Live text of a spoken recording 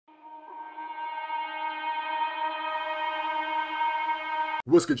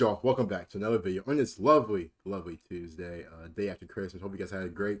What's good, y'all? Welcome back to another video on this lovely Tuesday, day after Christmas. Hope you guys had a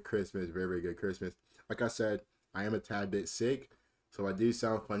great Christmas, very good Christmas. Like I said, I am a tad bit sick, so I do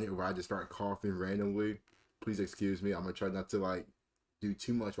sound funny or I just start coughing randomly. Please excuse me. I'm gonna try not to do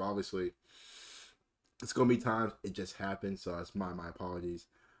too much. Obviously, it's gonna be times it just happens, so that's my apologies.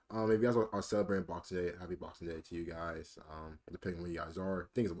 If you guys are celebrating Boxing Day, happy Boxing Day to you guys. Depending on where you guys are,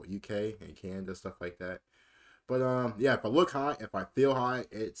 things about UK and Canada, stuff like that. But yeah, if I look high, if I feel high,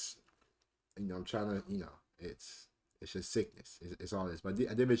 it's I'm trying to it's just sickness. It's all this. But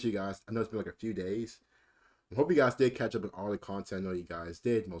I did miss you guys. I know it's been like a few days. I hope you guys did catch up with all the content. I know you guys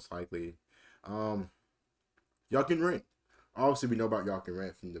did, most likely. Jochen Rindt. Obviously, we know about Jochen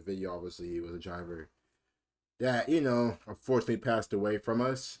Rindt from the video. Obviously, he was a driver that unfortunately passed away from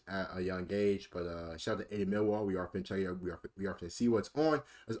us at a young age. But shout out to Eddie Millwall. We are going to check it out. We are going to see what's on.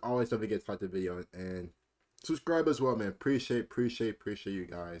 As always, don't forget to like the video and subscribe as well, man. Appreciate you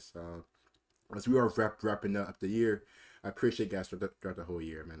guys. As we are wrapping up the year, I appreciate you guys throughout the whole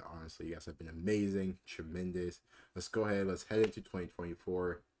year, man. Honestly, you guys have been amazing, tremendous. Let's go ahead. Let's head into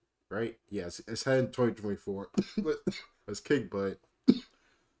 2024, right? Yes, let's head into 2024. Let's kick butt.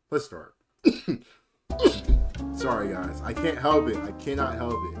 Let's start. Sorry, guys. I can't help it. I cannot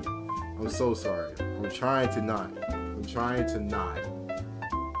help it. I'm so sorry. I'm trying to not.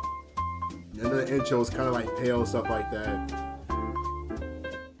 And the intro is kind of like pale, stuff like that.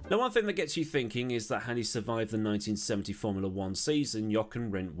 Now, one thing that gets you thinking is that had he survived the 1970 Formula 1 season,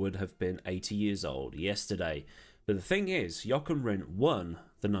 Jochen Rindt would have been 80 years old yesterday. But the thing is, Jochen Rindt won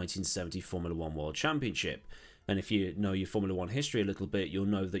the 1970 Formula 1 World Championship. And if you know your Formula 1 history a little bit, you'll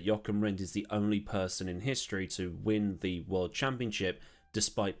know that Jochen Rindt is the only person in history to win the World Championship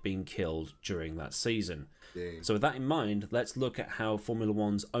despite being killed during that season. Dang. So with that in mind, let's look at how Formula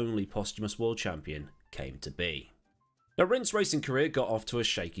 1's only posthumous world champion came to be. Now, Rindt's racing career got off to a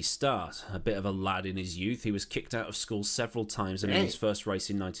shaky start. A bit of a lad in his youth, he was kicked out of school several times, and in his first race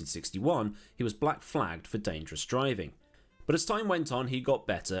in 1961, he was black flagged for dangerous driving. But as time went on, he got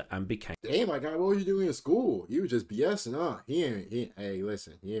better and became... Damn, my guy, what were you doing in school? You were just BSing, huh? Hey,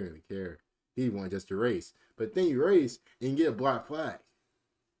 listen, he didn't really care. He wanted just to race. But then you race and you get a black flag.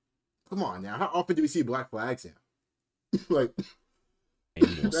 Come on now, how often do we see black flags now? Like...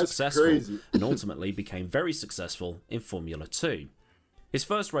 more successful crazy. And ultimately became very successful in Formula 2. His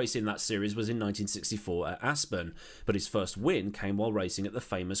first race in that series was in 1964 at Aspen, but his first win came while racing at the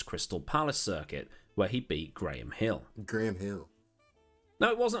famous Crystal Palace circuit, where he beat Graham Hill.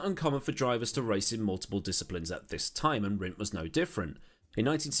 Now, it wasn't uncommon for drivers to race in multiple disciplines at this time, and Rindt was no different. In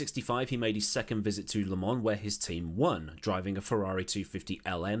 1965, he made his second visit to Le Mans where his team won, driving a Ferrari 250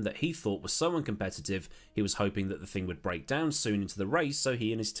 LM that he thought was so uncompetitive he was hoping that the thing would break down soon into the race so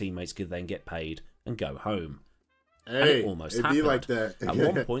he and his teammates could then get paid and go home. Hey, and it almost happened. Be like that. At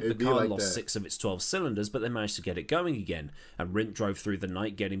one point, the car like lost 6 of its 12 cylinders, but they managed to get it going again, and Rindt drove through the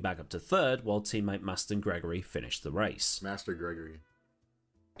night getting back up to third while teammate Maston Gregory finished the race. Master Gregory.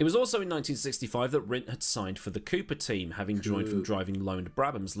 It was also in 1965 that Rindt had signed for the Cooper team, having joined from driving loaned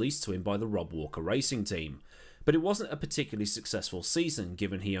Brabhams leased to him by the Rob Walker Racing team. But it wasn't a particularly successful season,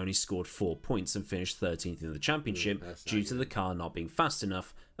 given he only scored 4 points and finished 13th in the championship due to the car not being fast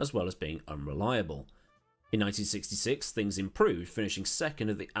enough, as well as being unreliable. In 1966, things improved, finishing second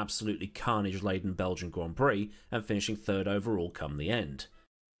at the absolutely carnage-laden Belgian Grand Prix and finishing third overall come the end.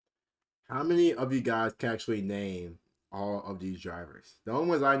 How many of you guys can actually name all of these drivers? The only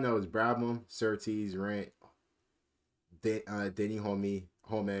ones I know is Brabham, Surtees, Rindt, Denny Home,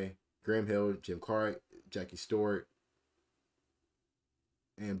 Graham Hill, Jim Clark, Jackie Stewart,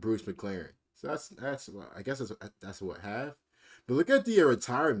 and Bruce McLaren. So that's what I guess that's what half. But look at the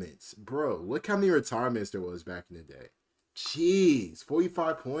retirements, bro. Look how many retirements there was back in the day. Jeez,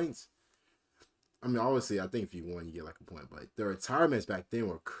 45 points. I mean, obviously, I think if you won, you get like a point. But the retirements back then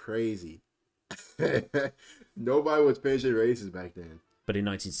were crazy. Nobody was finishing races back then. But in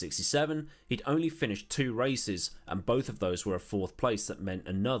 1967, he'd only finished 2 races, and both of those were a 4th place that meant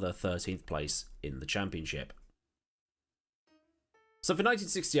another 13th place in the championship. So for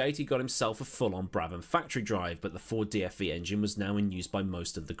 1968, he got himself a full-on Brabham factory drive, but the Ford DFV engine was now in use by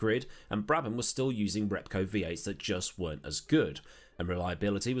most of the grid, and Brabham was still using Repco V8s that just weren't as good, and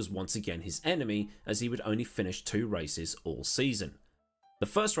reliability was once again his enemy, as he would only finish 2 races all season. The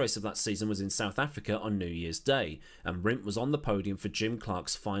first race of that season was in South Africa on New Year's Day, and Rindt was on the podium for Jim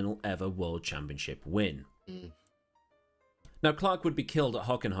Clark's final ever World Championship win. Now, Clark would be killed at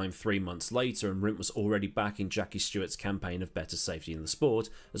Hockenheim 3 months later, and Rindt was already backing Jackie Stewart's campaign of better safety in the sport,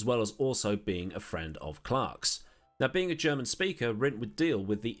 as well as also being a friend of Clark's. Now, being a German speaker, Rindt would deal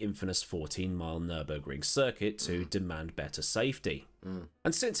with the infamous 14-mile Nürburgring circuit to demand better safety.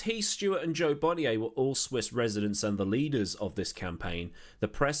 And since he, Stewart and Joe Bonnier were all Swiss residents and the leaders of this campaign, the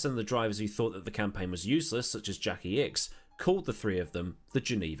press and the drivers who thought that the campaign was useless, such as Jackie Ickx, called the three of them the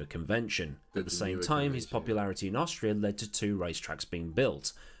Geneva Convention. At the same time, his popularity in Austria led to two racetracks being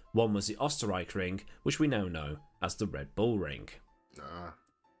built. One was the Österreich-Ring, which we now know as the Red Bull Ring.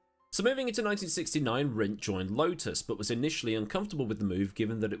 So moving into 1969, Rindt joined Lotus, but was initially uncomfortable with the move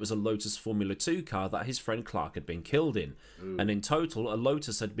given that it was a Lotus Formula 2 car that his friend Clark had been killed in. And in total, a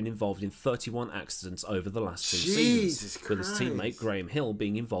Lotus had been involved in 31 accidents over the last 2 seasons, with his teammate Graham Hill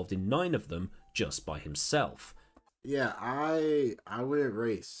being involved in 9 of them just by himself. Yeah, I wouldn't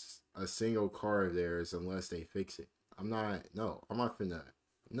race a single car of theirs unless they fix it. I'm not finna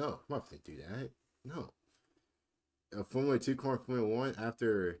do that. No. A Formula 2 car and Formula 1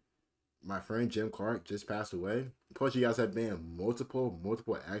 after my friend Jim Clark just passed away. Plus, you guys have been in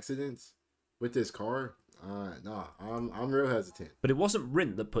multiple accidents with this car. I'm real hesitant. But it wasn't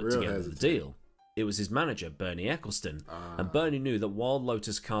Rindt that put together the deal. It was his manager, Bernie Eccleston. And Bernie knew that while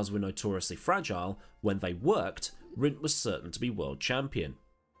Lotus cars were notoriously fragile, when they worked, Rindt was certain to be world champion.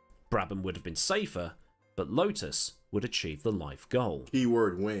 Brabham would have been safer, but Lotus would achieve the life goal.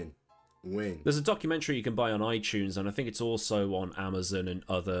 Keyword win. Win. There's a documentary you can buy on iTunes, and I think it's also on Amazon and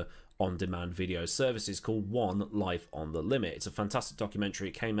other on-demand video services, called One Life on the Limit. It's a fantastic documentary.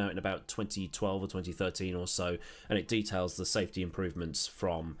 It came out in about 2012 or 2013 or so, and it details the safety improvements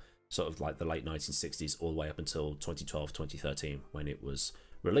from sort of like the late 1960s all the way up until 2012, 2013 when it was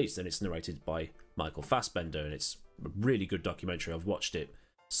released. And it's narrated by Michael Fassbender, and it's a really good documentary. I've watched it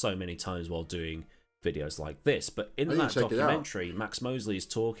so many times while doing videos like this. But in that documentary, Max Mosley is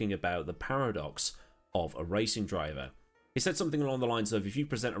talking about the paradox of a racing driver. He said something along the lines of, if you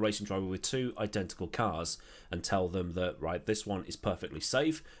present a racing driver with 2 identical cars and tell them that, right, this one is perfectly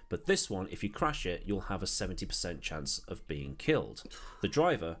safe, but this one, if you crash it, you'll have a 70% chance of being killed. The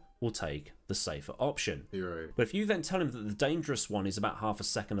driver will take the safer option. You're right. But if you then tell him that the dangerous one is about half a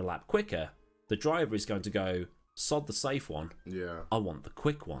second a lap quicker, the driver is going to go, sod the safe one. Yeah. I want the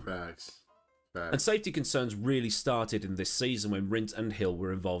quick one. Facts. And safety concerns really started in this season when Rindt and Hill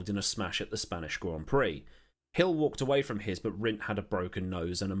were involved in a smash at the Spanish Grand Prix. Hill walked away from his, but Rindt had a broken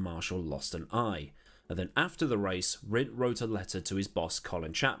nose and a marshal lost an eye. And then after the race, Rindt wrote a letter to his boss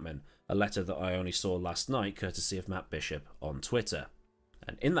Colin Chapman, a letter that I only saw last night courtesy of Matt Bishop on Twitter.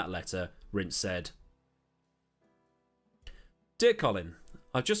 And in that letter, Rindt said, "Dear Colin,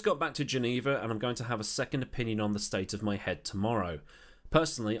 I've just got back to Geneva and I'm going to have a second opinion on the state of my head tomorrow.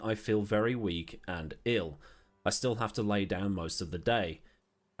 Personally, I feel very weak and ill. I still have to lay down most of the day.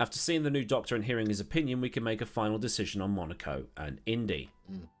 After seeing the new doctor and hearing his opinion, we can make a final decision on Monaco and Indy."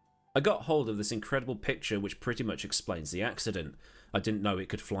 I got hold of this incredible picture which pretty much explains the accident. I didn't know it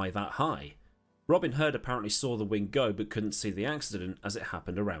could fly that high. Robin Hurd apparently saw the wing go but couldn't see the accident as it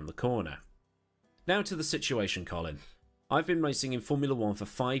happened around the corner. Now to the situation, Colin. I've been racing in Formula 1 for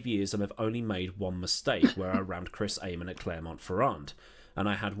 5 years and I've only made one mistake where I rammed Chris Amon at Clermont-Ferrand, and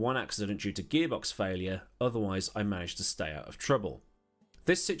I had one accident due to gearbox failure, otherwise I managed to stay out of trouble.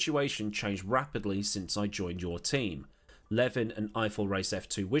 This situation changed rapidly since I joined your team. Levin and Eiffel Race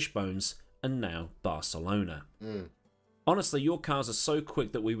F2 Wishbones, and now Barcelona. Honestly, your cars are so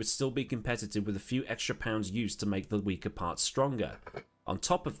quick that we would still be competitive with a few extra pounds used to make the weaker parts stronger. On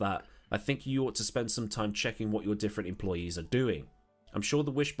top of that, I think you ought to spend some time checking what your different employees are doing. I'm sure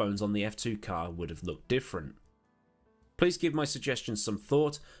the Wishbones on the F2 car would have looked different. Please give my suggestions some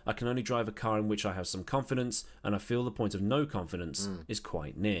thought. I can only drive a car in which I have some confidence, and I feel the point of no confidence is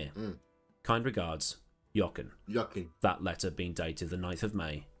quite near. Kind regards, Jochen. That letter being dated the 9th of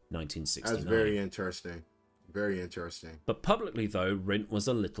May, 1969. That's very interesting. Very interesting. But publicly, though, Rindt was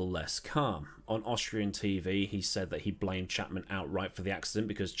a little less calm. On Austrian TV, he said that he blamed Chapman outright for the accident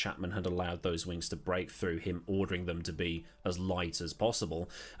because Chapman had allowed those wings to break through him ordering them to be as light as possible.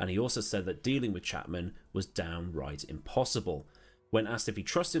 And he also said that dealing with Chapman was downright impossible. When asked if he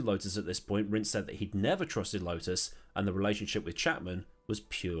trusted Lotus at this point, Rindt said that he'd never trusted Lotus and the relationship with Chapman was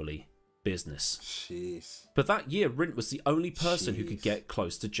purely business. Jeez. But that year, Rindt was the only person who could get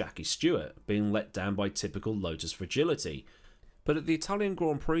close to Jackie Stewart, being let down by typical Lotus fragility. But at the Italian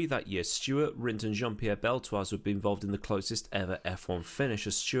Grand Prix that year, Stewart, Rindt and Jean-Pierre Beltoise would be involved in the closest ever F1 finish,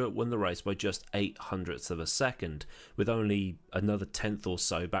 as Stewart won the race by just 0.08 of a second, with only another tenth or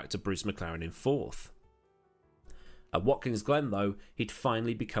so back to Bruce McLaren in 4th. At Watkins Glen, though, he'd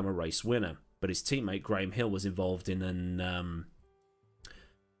finally become a race winner, but his teammate Graham Hill was involved in an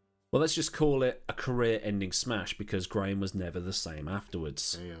well, let's just call it a career-ending smash because Graham was never the same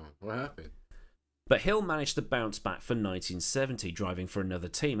afterwards. Damn, what happened? But Hill managed to bounce back for 1970, driving for another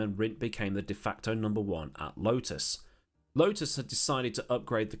team, and Rindt became the de facto #1 at Lotus. Lotus had decided to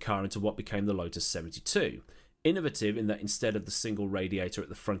upgrade the car into what became the Lotus 72. Innovative in that instead of the single radiator at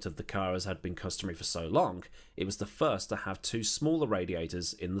the front of the car as had been customary for so long, it was the first to have 2 smaller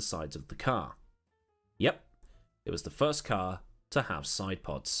radiators in the sides of the car. Yep, it was the first car to have side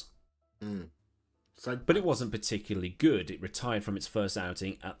pods. But it wasn't particularly good. It retired from its first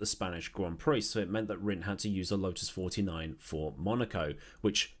outing at the Spanish Grand Prix, so it meant that Rindt had to use a Lotus 49 for Monaco,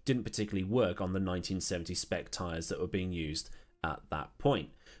 which didn't particularly work on the 1970 spec tyres that were being used at that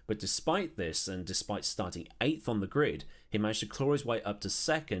point. But despite this, and despite starting 8th on the grid, he managed to claw his way up to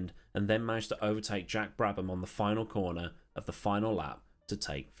 2nd, and then managed to overtake Jack Brabham on the final corner of the final lap to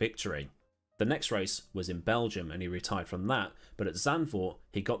take victory. The next race was in Belgium, and he retired from that, but at Zandvoort,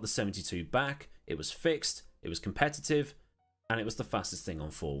 he got the 72 back. It was fixed, it was competitive, and it was the fastest thing on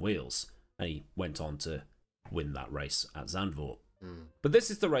 4 wheels. And he went on to win that race at Zandvoort. But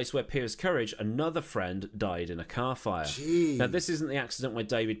this is the race where Piers Courage, another friend, died in a car fire. Jeez. Now, this isn't the accident where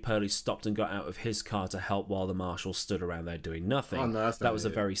David Purley stopped and got out of his car to help while the marshals stood around there doing nothing. Oh, no, that was a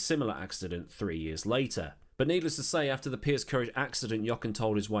very similar accident 3 years later. But needless to say, after the Piers Courage accident, Jochen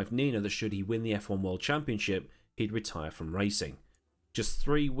told his wife Nina that should he win the F1 World Championship, he'd retire from racing. Just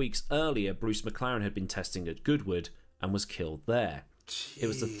 3 weeks earlier, Bruce McLaren had been testing at Goodwood and was killed there. Jeez. It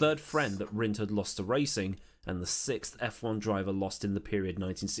was the 3rd friend that Rindt had lost to racing, and the 6th F1 driver lost in the period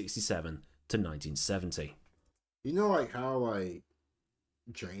 1967 to 1970. You know, like, how, like,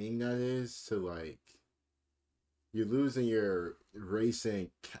 draining that is to, like, you're losing your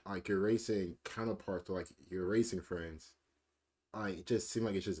racing, like, your racing counterpart to, like, your racing friends. Like, it just seemed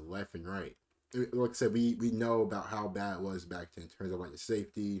like it's just left and right. Like I said, we know about how bad it was back then in terms of, like, the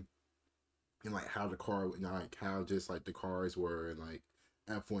safety and, like, how the car, like, how just, like, the cars were and, like,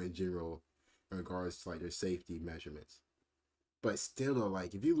 F1 in general in regards to, like, their safety measurements. But still, though,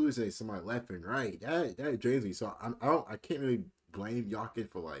 like, if you're losing somebody left and right, that drains me. So I can't really blame Jochen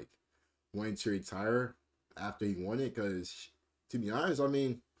for, like, wanting to retire after he won it, because, to be honest, I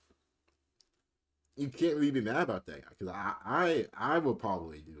mean, you can't really be mad about that, because I would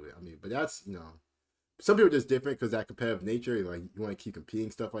probably do it. I mean, but that's, you know, some people are just different because that competitive nature, like, you want to keep competing,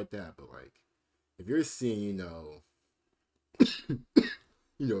 stuff like that. But, like, if you're seeing, you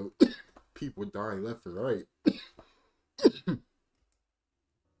know, people dying left and right.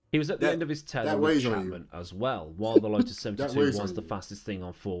 He was at the end of his tether with Chapman as well. While the Lotus 72 was the fastest thing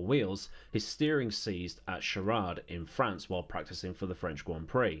on 4 wheels, his steering seized at Charade in France while practicing for the French Grand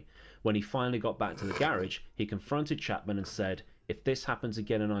Prix. When he finally got back to the garage, he confronted Chapman and said, "If this happens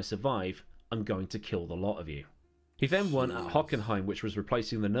again and I survive, I'm going to kill the lot of you." He then won at Hockenheim, which was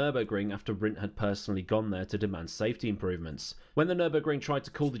replacing the Nürburgring after Rindt had personally gone there to demand safety improvements. When the Nürburgring tried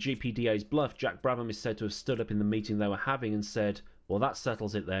to call the GPDA's bluff, Jack Brabham is said to have stood up in the meeting they were having and said, "Well, that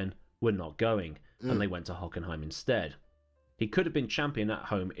settles it then, we're not going," and they went to Hockenheim instead. He could have been champion at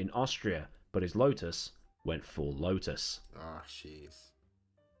home in Austria, but his Lotus went full Lotus. Ah, jeez.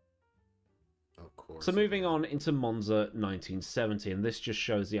 Of course. So moving on into Monza 1970, and this just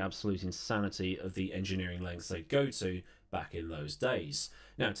shows the absolute insanity of the engineering lengths they go to back in those days.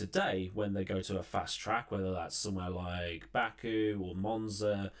 Now today, when they go to a fast track, whether that's somewhere like Baku or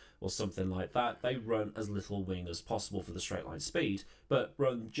Monza or something like that, they run as little wing as possible for the straight line speed, but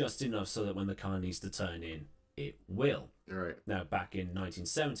run just enough so that when the car needs to turn in, it will. Right. Now back in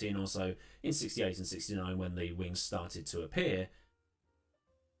 1970 and also in 68 and 69 when the wings started to appear,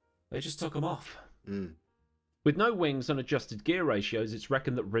 they just took them off. With no wings and adjusted gear ratios, it's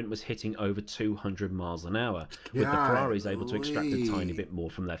reckoned that Rindt was hitting over 200 miles an hour, with the Ferraris able to extract a tiny bit more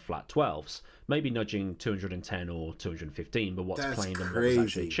from their flat 12s, maybe nudging 210 or 215, but what's claimed and what was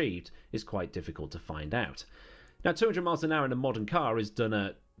actually achieved is quite difficult to find out. Now, 200 miles an hour in a modern car is done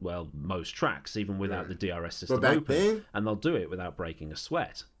at, well, most tracks, even without the DRS system open, and they'll do it without breaking a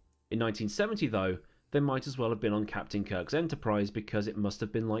sweat. In 1970, though, they might as well have been on Captain Kirk's Enterprise because it must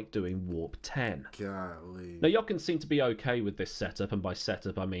have been like doing Warp 10. Golly. Now, Jochen seemed to be okay with this setup, and by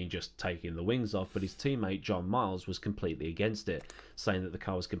setup I mean just taking the wings off, but his teammate John Miles was completely against it, saying that the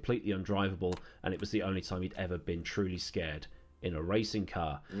car was completely undrivable and it was the only time he'd ever been truly scared in a racing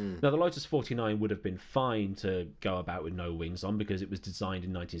car. Now, the Lotus 49 would have been fine to go about with no wings on because it was designed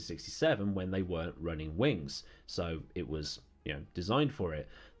in 1967 when they weren't running wings, so it was, you know, designed for it.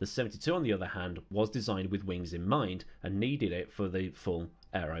 The 72, on the other hand, was designed with wings in mind and needed it for the full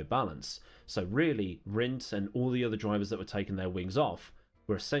aero balance. So really, Rindt and all the other drivers that were taking their wings off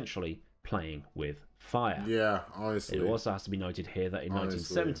were essentially playing with fire. Yeah, honestly. It also has to be noted here that in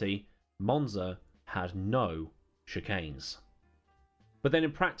 1970, Monza had no chicanes. But then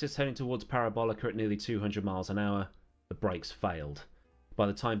in practice, heading towards Parabolica at nearly 200 miles an hour, the brakes failed. By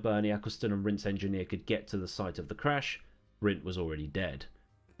the time Bernie Eccleston and Rindt's engineer could get to the site of the crash, Rindt was already dead.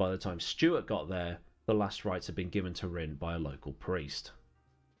 By the time Stewart got there, the last rites had been given to Rindt by a local priest.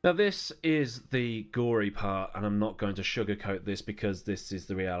 Now this is the gory part, and I'm not going to sugarcoat this because this is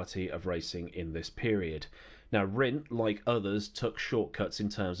the reality of racing in this period. Now Rindt, like others, took shortcuts in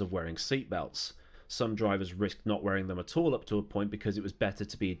terms of wearing seatbelts. Some drivers risked not wearing them at all up to a point because it was better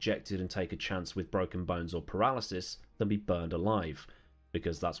to be ejected and take a chance with broken bones or paralysis than be burned alive,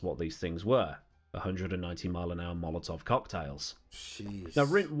 because that's what these things were. 190-mile-an-hour Molotov cocktails. Jeez. Now,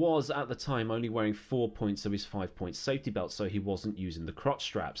 Rindt was, at the time, only wearing 4 points of his 5-point safety belt, so he wasn't using the crotch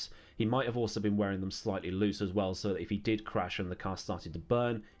straps. He might have also been wearing them slightly loose as well, so that if he did crash and the car started to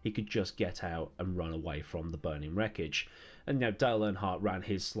burn, he could just get out and run away from the burning wreckage. And Dale Earnhardt ran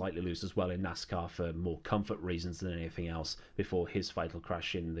his slightly loose as well in NASCAR for more comfort reasons than anything else before his fatal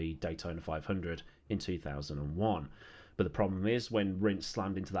crash in the Daytona 500 in 2001. But the problem is, when Rindt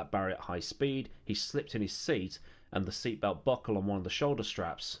slammed into that barrier at high speed, he slipped in his seat, and the seatbelt buckle on one of the shoulder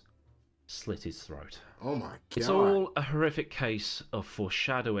straps slit his throat. Oh my god. It's all a horrific case of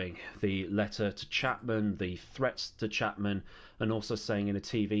foreshadowing. The letter to Chapman, the threats to Chapman, and also saying in a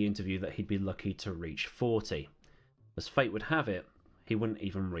TV interview that he'd be lucky to reach 40. As fate would have it, he wouldn't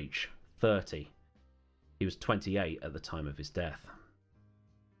even reach 30. He was 28 at the time of his death.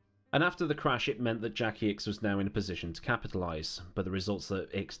 And after the crash, it meant that Jackie Ickx was now in a position to capitalise, but the results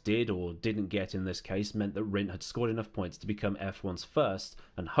that Ickx did or didn't get in this case meant that Rindt had scored enough points to become F1's first,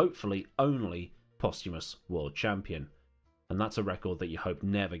 and hopefully only, posthumous world champion. And that's a record that you hope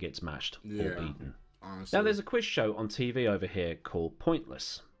never gets matched or beaten. Honestly. Now there's a quiz show on TV over here called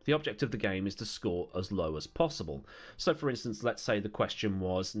Pointless. The object of the game is to score as low as possible. So for instance, let's say the question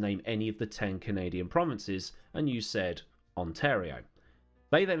was, name any of the 10 Canadian provinces, and you said Ontario.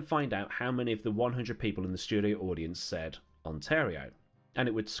 They then find out how many of the 100 people in the studio audience said Ontario, and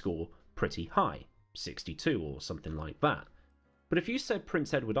it would score pretty high, 62 or something like that. But if you said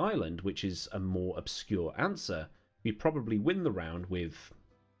Prince Edward Island, which is a more obscure answer, you'd probably win the round with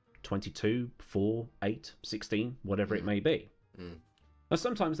 22, 4, 8, 16, whatever it may be. Now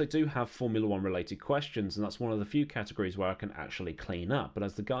sometimes they do have Formula 1 related questions, and that's one of the few categories where I can actually clean up, but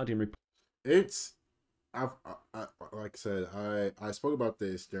as the Guardian it's... I like I said, I spoke about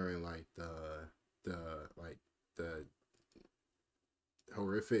this during like the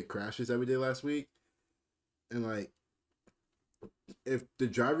horrific crashes that we did last week, and like if the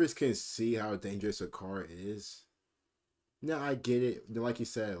drivers can see how dangerous a car is, now I get it. Like you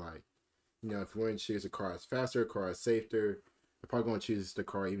said, like if you want to choose a car that's faster, a car that's safer, you're probably going to choose the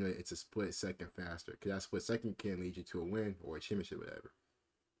car even if it's a split second faster, because that split second can lead you to a win or a championship, whatever.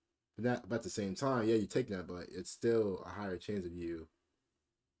 But at the same time, yeah, you take that, but it's still a higher chance of you,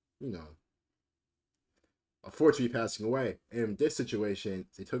 unfortunately passing away. In this situation,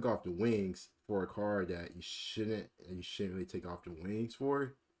 they took off the wings for a car that you shouldn't really take off the wings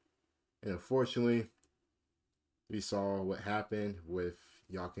for. And unfortunately, we saw what happened with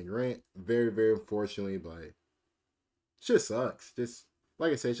Jochen Rindt. Very, very unfortunately, but it just sucks.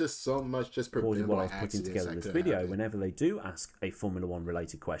 Like I said, it's just so much just preventable what I was putting together in this video. Whenever they do ask a Formula 1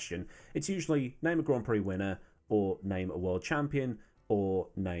 related question, it's usually name a Grand Prix winner, or name a world champion, or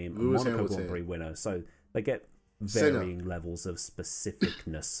name a Monaco Grand Prix winner. So they get varying levels of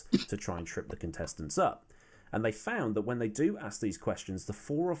specificness to try and trip the contestants up. And they found that when they do ask these questions, the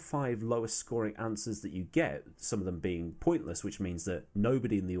 4 or 5 lowest scoring answers that you get, some of them being pointless, which means that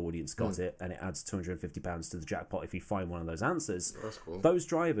nobody in the audience got it, and it adds £250 to the jackpot if you find one of those answers. That's cool. Those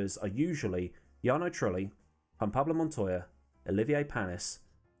drivers are usually Jarno Trulli, Juan Pablo Montoya, Olivier Panis,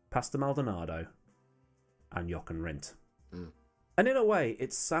 Pastor Maldonado, and Jochen Rindt. And in a way,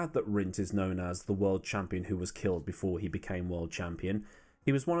 it's sad that Rindt is known as the world champion who was killed before he became world champion.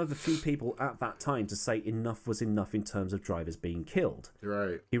 He was one of the few people at that time to say enough was enough in terms of drivers being killed.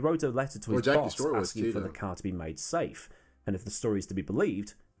 Right. He wrote a letter to his boss asking for the car to be made safe, and if the story is to be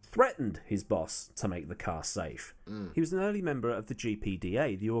believed, threatened his boss to make the car safe. He was an early member of the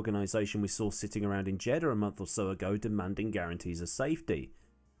GPDA, the organisation we saw sitting around in Jeddah a month or so ago demanding guarantees of safety.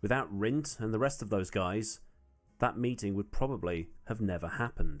 Without Rindt and the rest of those guys, that meeting would probably have never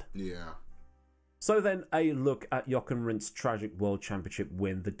happened. Yeah. So then, a look at Jochen Rindt's tragic World Championship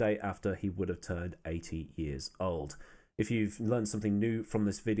win the day after he would have turned 80 years old. If you've learned something new from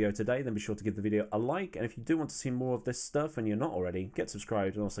this video today, then be sure to give the video a like. And if you do want to see more of this stuff and you're not already, get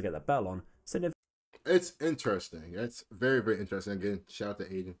subscribed and also get that bell on. It's interesting. It's very, very interesting. Again, shout out to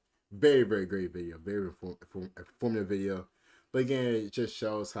Aiden. Very, very great video. Very informative video. But again, it just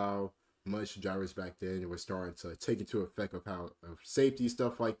shows how much drivers back then were starting to take into effect of safety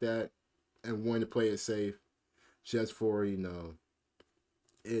stuff like that, and wanting to play it safe, just for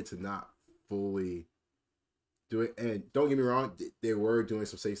it to not fully do it. And don't get me wrong, they were doing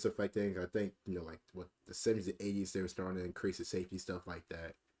some safe stuff like that. I think like what the 70s and 80s they were starting to increase the safety stuff like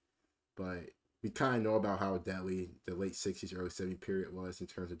that. But we kind of know about how deadly the late 60s, early 70s period was in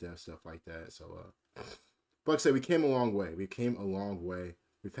terms of death stuff like that. So, but like I said, we came a long way. We came a long way.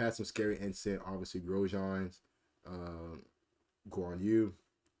 We've had some scary incidents, obviously Grosjean's, Guan Yu,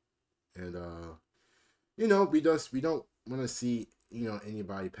 and we don't want to see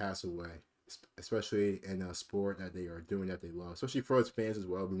anybody pass away, especially in a sport that they are doing that they love, especially for us fans as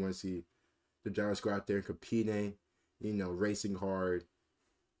well. We want to see the drivers go out there competing, racing hard,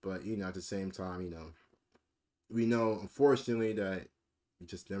 but at the same time, we know unfortunately that you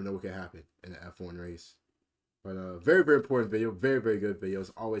just never know what can happen in an F1 race. But very, very important video. Very, very good video.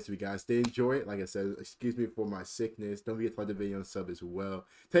 As always, if you guys did enjoy it, like I said, excuse me for my sickness. Don't forget to like the video and sub as well.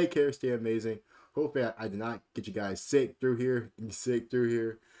 Take care. Stay amazing. Hopefully, I did not get you guys sick through here.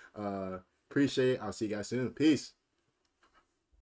 Appreciate it. I'll see you guys soon. Peace.